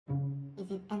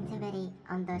Visit anybody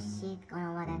on the shit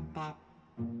over that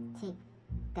tip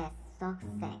that sucks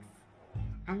sex.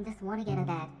 I'm just wanna get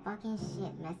that fucking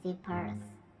shit messy purse.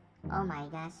 Oh my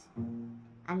gosh.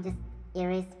 I'm just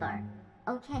irresponsible.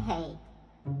 Okay.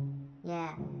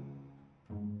 Yeah.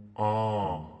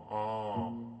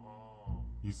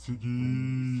 Itzi Gizz.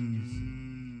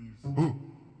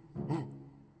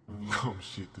 Come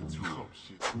shit the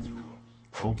truth.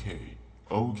 Okay.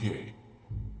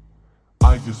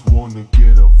 I just wanna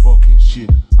get a fucking shit.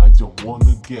 I don't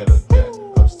wanna get a that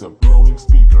of the blowing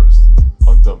speakers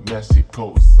on the messy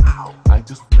coast. I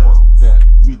just want that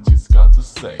which is got to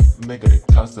say negative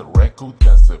cause the record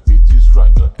that's a bitch is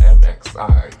like a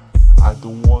MXI. I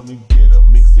don't wanna get a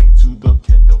mixing to the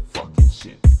kind of fucking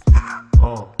shit.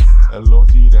 A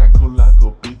logic that could like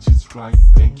a bitch is right.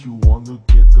 Think you wanna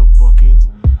get the fucking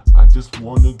I just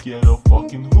wanna get a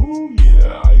fucking who,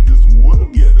 yeah. I just wanna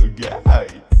get a guy.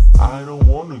 I don't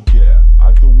wanna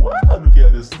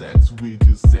get a sex with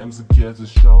the same to get a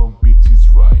show, bitch is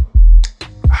right.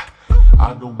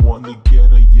 I don't wanna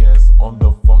get a yes on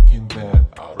the fucking bed.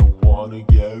 I don't wanna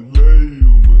get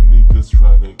lame when niggas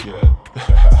tryna get.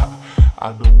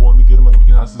 I don't wanna get a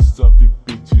motherfucking house to stop it,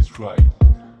 bitch is right.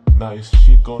 Nice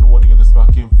shit gonna wanna get this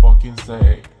fucking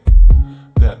say.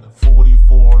 That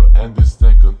 44 and the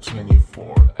second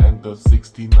 24 and the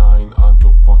 69 and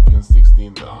the fucking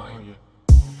 69.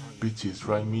 Bitches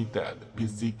write me that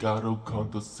PC gotta come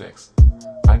to sex.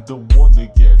 I don't wanna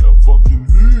get a fucking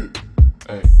hit.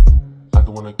 Hey, I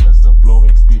don't wanna get some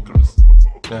blowing speakers.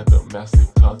 That the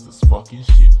massive causes fucking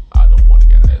shit. I don't wanna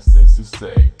get SS to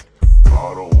say.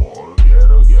 I don't wanna get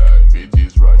a guy.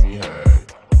 Bitches write me hey.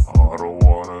 I don't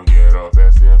wanna get a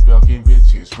best and fucking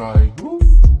bitches right.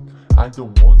 I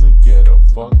don't wanna get a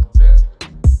fuck that.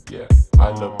 Yeah, I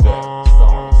love that.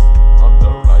 Stars on the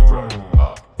library.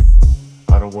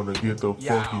 I don't wanna get the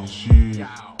fucking shit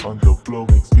on the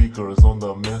blowing speakers on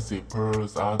the messy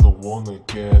purse. I don't wanna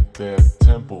get that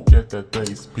tempo, get that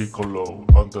bass piccolo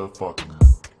on the fuck.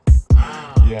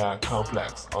 Yeah,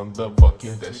 complex on the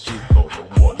fucking that shit. I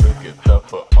don't wanna get the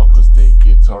acoustic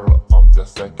guitar on the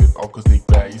second acoustic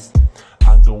bass.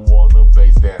 I don't wanna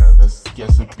bass down the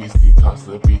scarce beastie cause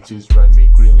the bitches drive me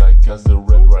green light cause the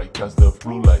red right cause the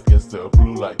blue light cause the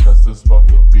blue light cause the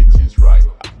fucking bitches right.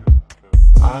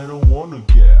 I don't wanna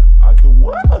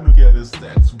get a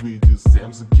sex with the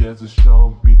same to get a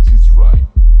show, bitches right.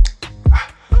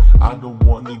 I don't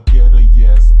wanna get a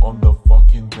yes on the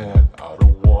fucking bed. I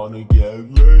don't wanna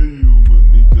get lame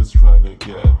when niggas tryna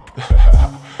get.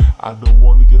 I don't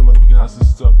wanna get a motherfucking house to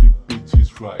stop it,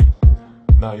 bitches right.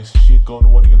 Nice shit gonna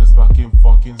wanna get this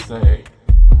fucking say.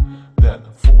 That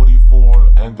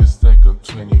 44 and the second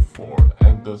 24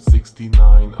 and the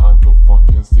 69 and the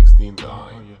fucking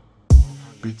 69.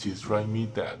 Bitches write me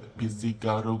that PC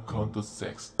gotta come to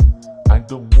sex. I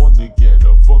don't wanna get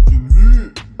a fucking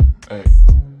hit. Hey,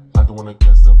 I don't wanna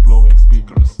get some blowing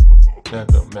speakers. That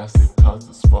the massive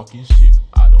causes fucking shit.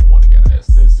 I don't wanna get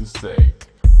SS to say.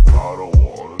 I don't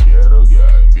wanna get a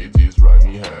guy. Bitches write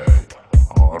me hey.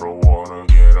 I don't wanna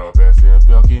get a best and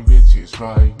fucking bitches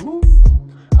right.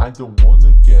 I don't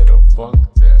wanna get a fuck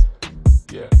that.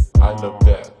 Yeah, I love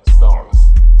that.